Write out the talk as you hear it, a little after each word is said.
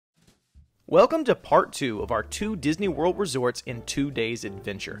Welcome to part 2 of our 2 Disney World resorts in 2 days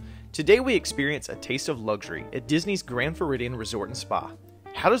adventure. Today we experience a taste of luxury at Disney's Grand Floridian Resort and Spa.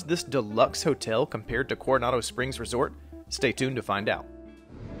 How does this deluxe hotel compare to Coronado Springs Resort? Stay tuned to find out.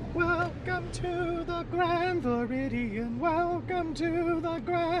 Welcome to the Grand Floridian, welcome to the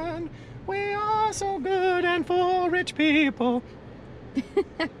Grand. We are so good and for rich people.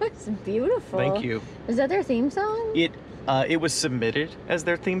 That was beautiful. Thank you. Is that their theme song? It was submitted as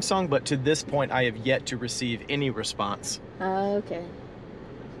their theme song, but to this point I have yet to receive any response. Oh, okay.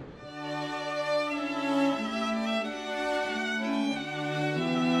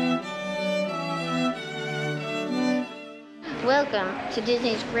 Welcome to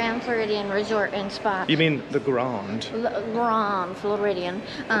Disney's Grand Floridian Resort and Spa. You mean the Grand? Grand Floridian,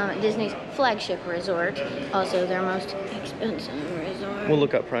 Disney's flagship resort. Also their most expensive resort. We'll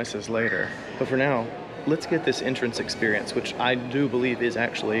look up prices later, but for now, let's get this entrance experience, which I do believe is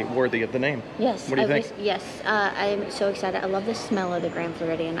actually worthy of the name. Yes. What do you think? Yes. I'm so excited. I love the smell of the Grand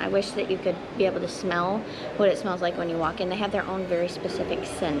Floridian. I wish that you could be able to smell what it smells like when you walk in. They have their own very specific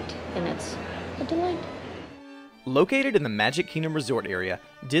scent, and it's a delight. Located in the Magic Kingdom Resort area,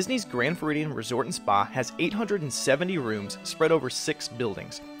 Disney's Grand Floridian Resort and Spa has 870 rooms spread over 6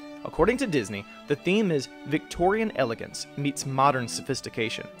 buildings. According to Disney, the theme is Victorian elegance meets modern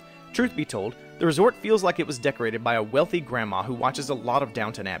sophistication. Truth be told, the resort feels like it was decorated by a wealthy grandma who watches a lot of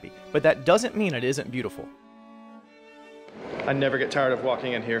Downton Abbey, but that doesn't mean it isn't beautiful. I never get tired of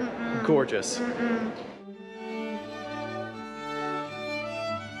walking in here. Gorgeous.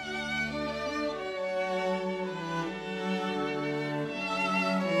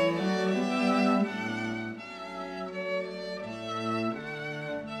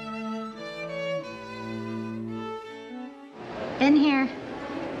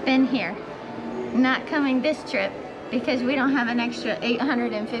 Been here. Not coming this trip because we don't have an extra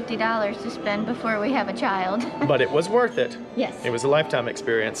 $850 to spend before we have a child. But it was worth it. Yes. It was a lifetime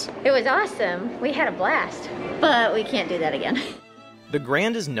experience. It was awesome. We had a blast, but we can't do that again. The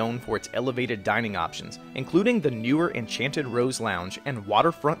Grand is known for its elevated dining options, including the newer Enchanted Rose Lounge and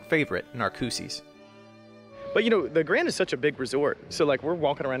waterfront favorite, Narcoossee's. But you know, the Grand is such a big resort. So like we're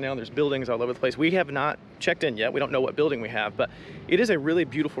walking around now, there's buildings all over the place. We have not checked in yet. We don't know what building we have, but it is a really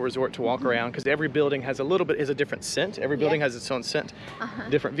beautiful resort to walk around because every building has a different scent. Every building has its own scent.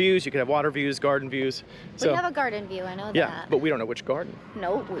 Different views. You could have water views, garden views. We have a garden view, I know that. Yeah, but we don't know which garden.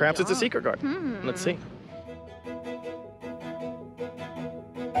 No, Perhaps it's a secret garden. Let's see.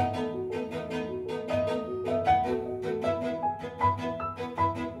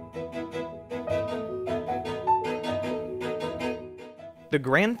 The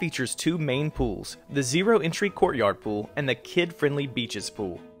Grand features 2 main pools, the zero-entry courtyard pool and the kid-friendly beaches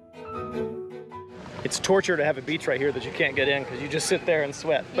pool. It's torture to have a beach right here that you can't get in because you just sit there and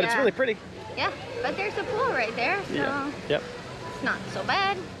sweat, but it's really pretty. Yeah, but there's a pool right there, so Yep. It's not so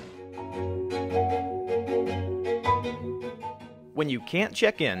bad. When you can't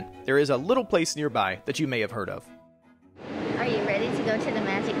check in, there is a little place nearby that you may have heard of. Are you ready to go to the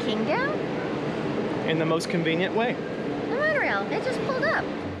Magic Kingdom? In the most convenient way. The monorail, it just pulled up.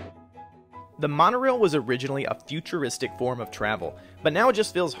 The monorail was originally a futuristic form of travel, but now it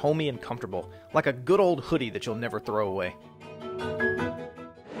just feels homey and comfortable, like a good old hoodie that you'll never throw away.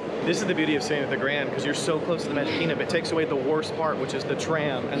 This is the beauty of staying at the Grand because you're so close to the Magic Kingdom. It takes away the worst part, which is the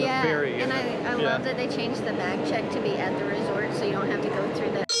tram and the ferry. And I love that they changed the bag check to be at the resort so you don't have to go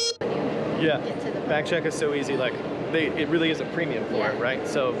through the when you get to the Bag check is so easy. Like it really is a premium for it, right?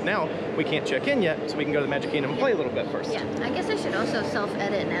 So now we can't check in yet, so we can go to the Magic Kingdom and play a little bit first. Yeah, I guess I should also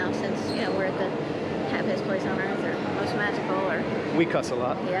self-edit now since we're at the happiest place on earth or most magical or. We cuss a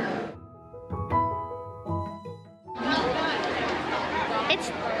lot. Yeah.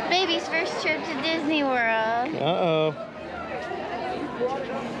 It's baby's first trip to Disney World. Uh-oh.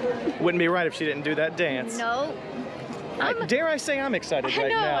 Wouldn't be right if she didn't do that dance. No. Dare I say I'm excited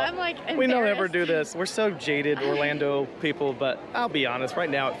right now. I'm like embarrassed. We don't ever do this. We're so jaded Orlando people, but I'll be honest, right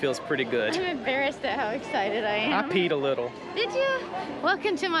now it feels pretty good. I'm embarrassed at how excited I am. I peed a little. Did you?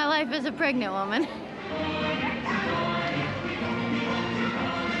 Welcome to my life as a pregnant woman.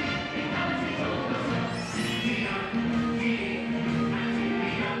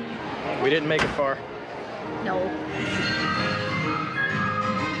 We didn't make it far. No.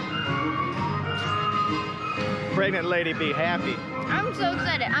 Pregnant lady be happy. I'm so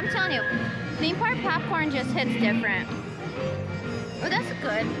excited. I'm telling you, theme park popcorn just hits different. Oh, that's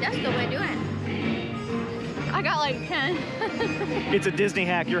good. That's a good way to do it. I got like 10. It's a Disney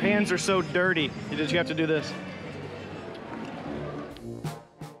hack. Your hands are so dirty. You have to do this.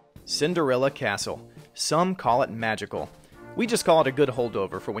 Cinderella Castle. Some call it magical. We just call it a good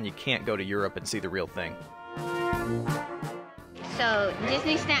holdover for when you can't go to Europe and see the real thing. So,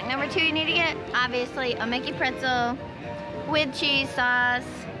 Disney snack number 2 you need to get, obviously, a Mickey pretzel with cheese sauce.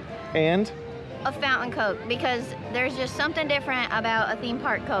 And? A fountain Coke, because there's just something different about a theme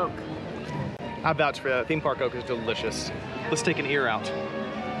park Coke. I vouch for that. Theme park Coke is delicious. Let's take an ear out.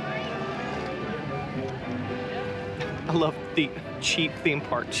 I love the cheap theme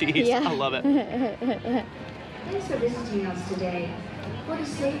park cheese. Yeah. I love it. Thanks for visiting us today. For the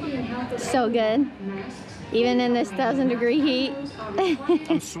safety and health of So good. Even in this 1,000-degree heat.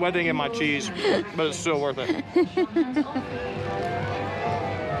 I'm sweating in my cheese, but it's still worth it.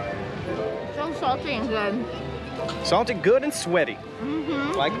 So salty and good. Salty, good, and sweaty.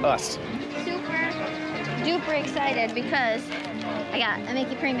 Like us. Super duper excited because I got a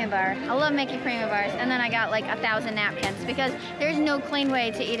Mickey Premium Bar. I love Mickey Premium Bars. And then I got like 1,000 napkins because there's no clean way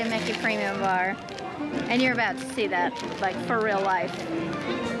to eat a Mickey Premium Bar. And you're about to see that, like, for real life.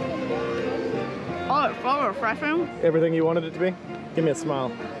 Oh, it's so refreshing. Everything you wanted it to be? Give me a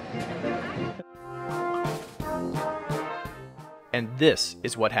smile. And this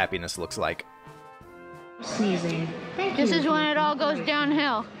is what happiness looks like. sneezing. This is when it all goes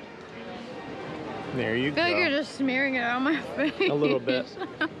downhill. There you I feel like you're go. just smearing it on my face. A little bit.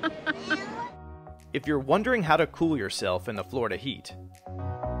 If you're wondering how to cool yourself in the Florida heat,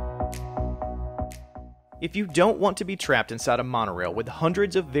 if you don't want to be trapped inside a monorail with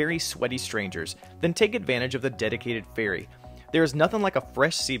hundreds of very sweaty strangers, then take advantage of the dedicated ferry. There is nothing like a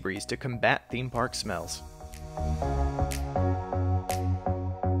fresh sea breeze to combat theme park smells.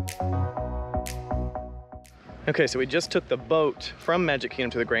 Okay, so we just took the boat from Magic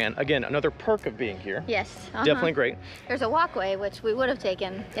Kingdom to the Grand. Again, another perk of being here. Yes. Definitely great. There's a walkway, which we would have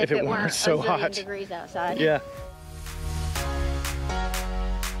taken if it it weren't weren't so a zillion hot. degrees outside. Yeah.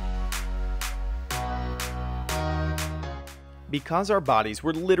 Because our bodies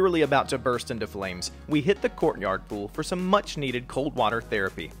were literally about to burst into flames, we hit the courtyard pool for some much needed cold water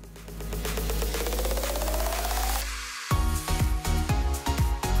therapy.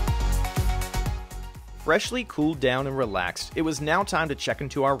 Freshly cooled down and relaxed, it was now time to check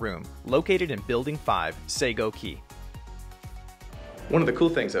into our room, located in Building 5, Sago Key. One of the cool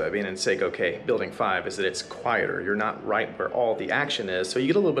things about being in Sago Cay, Building 5, is that it's quieter. You're not right where all the action is, so you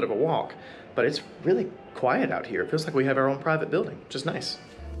get a little bit of a walk. But it's really quiet out here. It feels like we have our own private building, which is nice.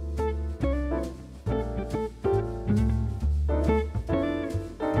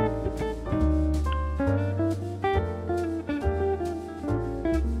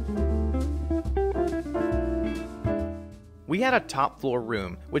 We had a top floor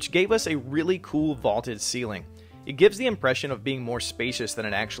room, which gave us a really cool vaulted ceiling. It gives the impression of being more spacious than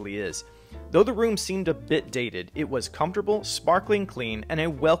it actually is. Though the room seemed a bit dated, it was comfortable, sparkling clean, and a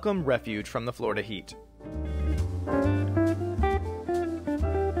welcome refuge from the Florida heat.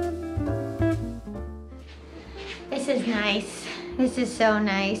 This is nice. This is so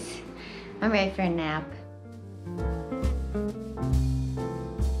nice. I'm ready for a nap.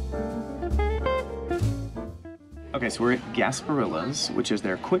 Okay, so we're at Gasparilla's, which is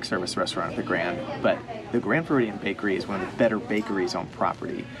their quick service restaurant at the Grand, but the Grand Floridian Bakery is one of the better bakeries on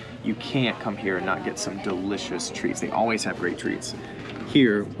property. You can't come here and not get some delicious treats. They always have great treats.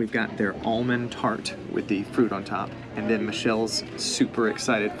 Here, we've got their almond tart with the fruit on top, and then Michelle's super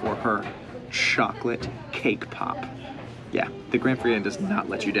excited for her chocolate cake pop. Yeah, the Grand Floridian does not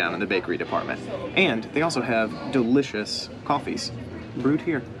let you down in the bakery department. And they also have delicious coffees brewed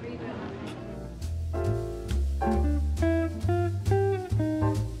here.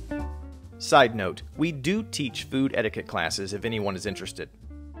 Side note, we do teach food etiquette classes if anyone is interested.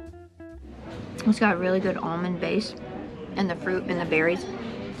 It's got a really good almond base, and the fruit and the berries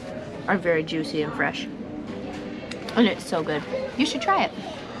are very juicy and fresh. And it's so good. You should try it.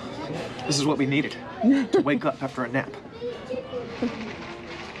 This is what we needed to wake up after a nap.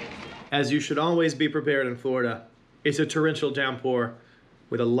 As you should always be prepared in Florida, it's a torrential downpour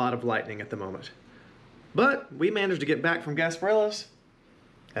with a lot of lightning at the moment. But we managed to get back from Gasparilla's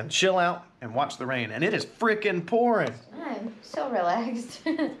and chill out and watch the rain, and it is frickin' pouring. I'm so relaxed.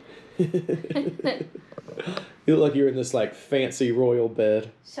 You look like you're in this like fancy royal bed.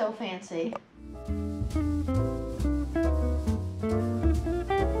 So fancy.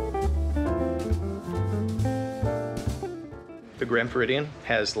 The Grand Floridian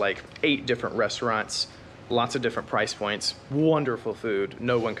has like 8 different restaurants, lots of different price points, wonderful food,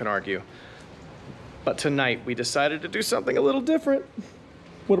 no one can argue. But tonight we decided to do something a little different.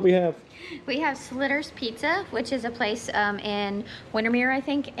 What do we have? We have Slitter's Pizza, which is a place in Windermere, I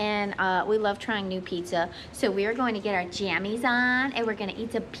think, and we love trying new pizza. So we are going to get our jammies on, and we're gonna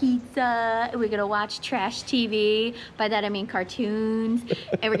eat some pizza, and we're gonna watch trash TV. By that I mean cartoons,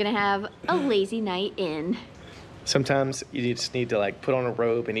 and we're gonna have a lazy night in. Sometimes you just need to like put on a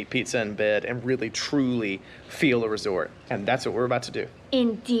robe and eat pizza in bed and really truly feel a resort. And that's what we're about to do.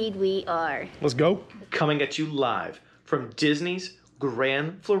 Indeed we are. Let's go. Coming at you live from Disney's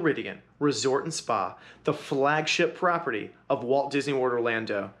Grand Floridian Resort and Spa, the flagship property of Walt Disney World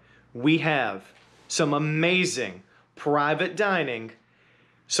Orlando, we have some amazing private dining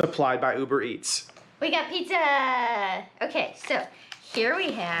supplied by Uber Eats. We got pizza! Okay, so here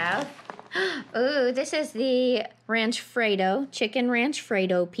we have, ooh, this is the Ranch Fredo, chicken Ranch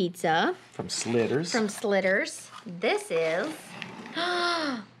Fredo pizza. From Slitter's. From Slitter's. This is,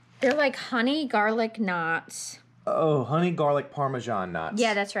 they're like honey garlic knots. Oh, honey garlic parmesan knots.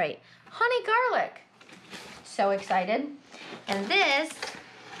 Yeah, that's right. Honey garlic. So excited. And this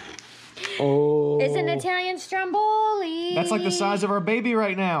is an Italian stromboli. That's like the size of our baby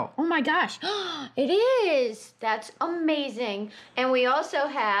right now. Oh my gosh. It is. That's amazing. And we also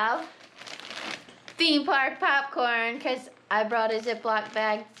have theme park popcorn because I brought a Ziploc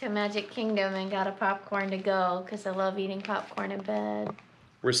bag to Magic Kingdom and got a popcorn to go because I love eating popcorn in bed.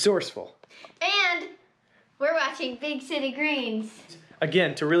 Resourceful. And we're watching Big City Greens.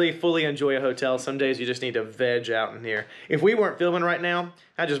 Again, to really fully enjoy a hotel, some days you just need to veg out in here. If we weren't filming right now,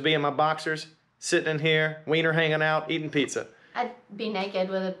 I'd just be in my boxers, sitting in here, wiener hanging out, eating pizza. I'd be naked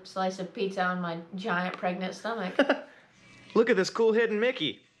with a slice of pizza on my giant pregnant stomach. Look at this cool hidden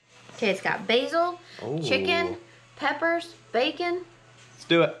Mickey. Okay, it's got basil, chicken, peppers, bacon. Let's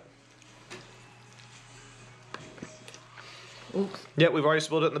do it. Oops. Yeah, we've already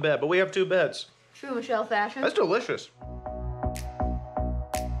spilled it in the bed, but we have 2 beds. True Michelle fashion. That's delicious.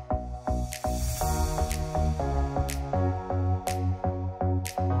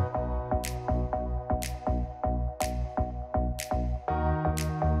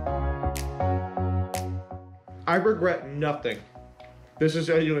 I regret nothing. This is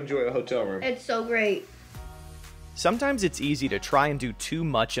how you enjoy a hotel room. It's so great. Sometimes it's easy to try and do too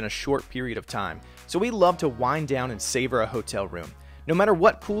much in a short period of time, so we love to wind down and savor a hotel room. No matter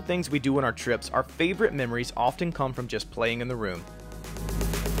what cool things we do on our trips, our favorite memories often come from just playing in the room.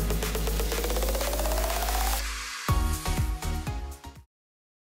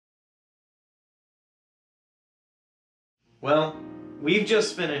 Well, we've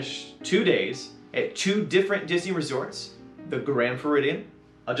just finished 2 days at 2 different Disney resorts, the Grand Floridian,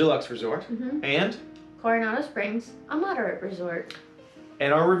 a deluxe resort, and Coronado Springs, a moderate resort.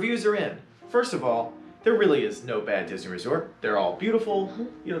 our reviews are in. First of all, there really is no bad Disney resort. They're all beautiful,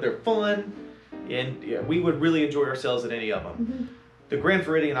 you know, they're fun, and yeah, we would really enjoy ourselves at any of them. The Grand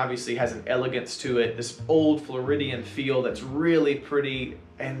Floridian obviously has an elegance to it, this old Floridian feel that's really pretty,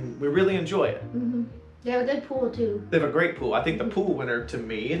 and we really enjoy it. They have a good pool too. They have a great pool. I think the pool winner to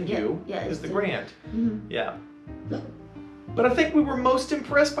me and you is the Grand. Yeah. But I think we were most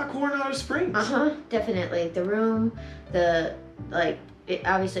impressed by Coronado Springs. Definitely. The room,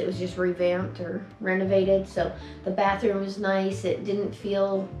 obviously it was just revamped or renovated, so the bathroom was nice. It didn't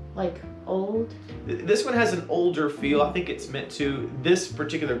feel like old. This one has an older feel. I think it's meant to. This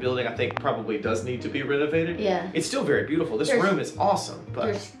particular building, I think, probably does need to be renovated. Yeah. It's still very beautiful. This room is awesome. But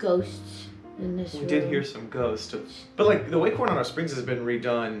there's ghosts in this room. We did hear some ghosts. But like the way Coronado Springs has been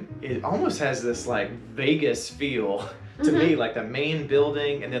redone, it almost has this like Vegas feel. To me, like the main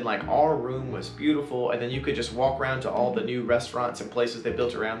building, and then like our room was beautiful, and then you could just walk around to all the new restaurants and places they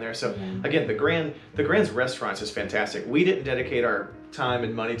built around there. So again, the Grand's restaurants is fantastic. We didn't dedicate our time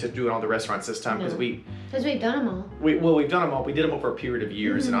and money to doing all the restaurants this time because we've done them all. We've done them all. We did them over a period of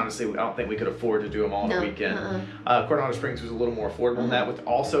years, and honestly, I don't think we could afford to do them all in a weekend. Coronado Springs was a little more affordable than that, which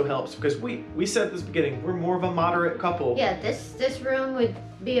also helps because we said at the beginning we're more of a moderate couple. Yeah, this room would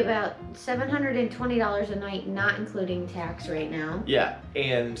be about $720 a night, not including tax right now. Yeah,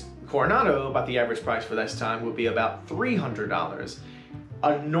 and Coronado, about the average price for this time would be about $300.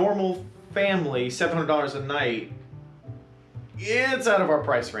 A normal family, $700 a night. It's out of our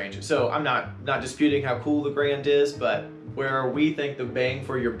price range. So I'm not disputing how cool the Grand is, but where we think the bang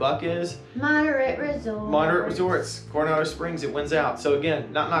for your buck is moderate resorts. Moderate resorts. Coronado Springs, it wins out. So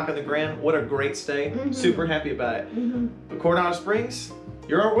again, not knocking the Grand. What a great stay. Super happy about it. But Coronado Springs,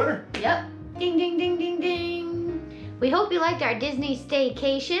 you're our winner. Yep. Ding, ding, ding, ding, ding. We hope you liked our Disney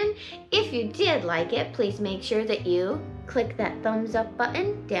staycation. If you did like it, please make sure that you click that thumbs up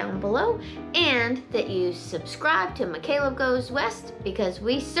button down below and that you subscribe to Micaleb Goes West because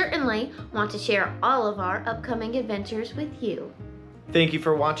we certainly want to share all of our upcoming adventures with you. Thank you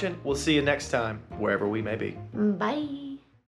for watching. We'll see you next time, wherever we may be. Bye.